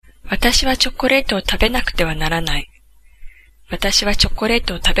私はチョコレートを食べなくてはならない。私はチョコレー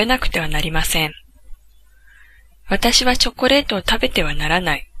トを食べなくてはなりません。私はチョコレートを食べてはなら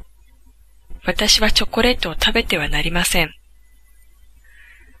ない。私はチョコレートを食べてはなりません。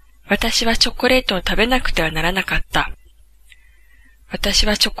私はチョコレートを食べなくてはならなかった。私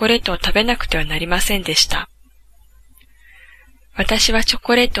はチョコレートを食べなくてはなりませんでした。私はチョ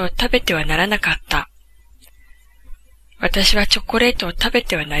コレートを食べてはならなかった。私はチョコレートを食べ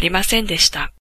てはなりませんでした。